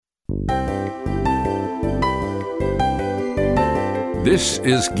This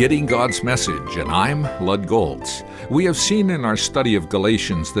is Getting God's Message, and I'm Lud Goltz. We have seen in our study of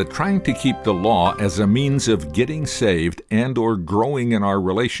Galatians that trying to keep the law as a means of getting saved and or growing in our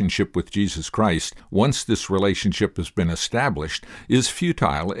relationship with Jesus Christ, once this relationship has been established, is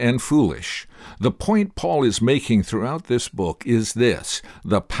futile and foolish. The point Paul is making throughout this book is this: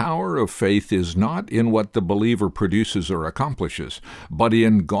 the power of faith is not in what the believer produces or accomplishes, but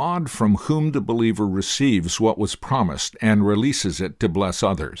in God, from whom the believer receives what was promised and releases it to bless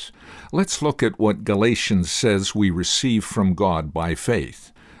others. Let's look at what Galatians says we receive from God by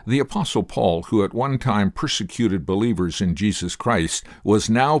faith. The Apostle Paul, who at one time persecuted believers in Jesus Christ, was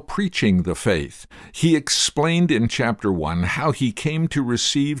now preaching the faith. He explained in chapter 1 how he came to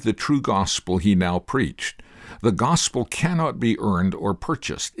receive the true gospel he now preached. The gospel cannot be earned or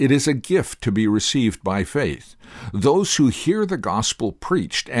purchased. It is a gift to be received by faith. Those who hear the gospel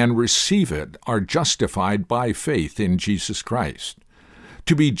preached and receive it are justified by faith in Jesus Christ.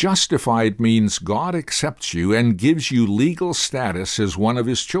 To be justified means God accepts you and gives you legal status as one of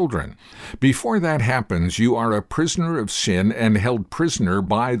His children. Before that happens, you are a prisoner of sin and held prisoner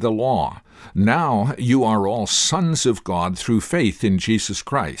by the law. Now you are all sons of God through faith in Jesus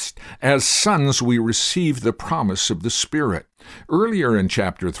Christ. As sons, we receive the promise of the Spirit. Earlier in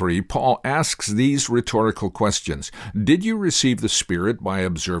chapter 3, Paul asks these rhetorical questions. Did you receive the Spirit by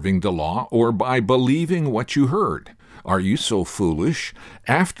observing the law or by believing what you heard? Are you so foolish?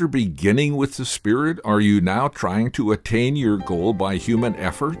 After beginning with the Spirit, are you now trying to attain your goal by human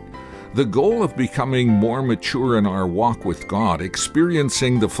effort? The goal of becoming more mature in our walk with God,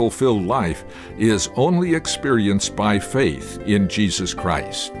 experiencing the fulfilled life, is only experienced by faith in Jesus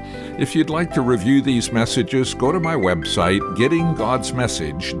Christ. If you'd like to review these messages, go to my website,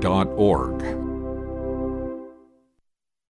 gettinggodsmessage.org.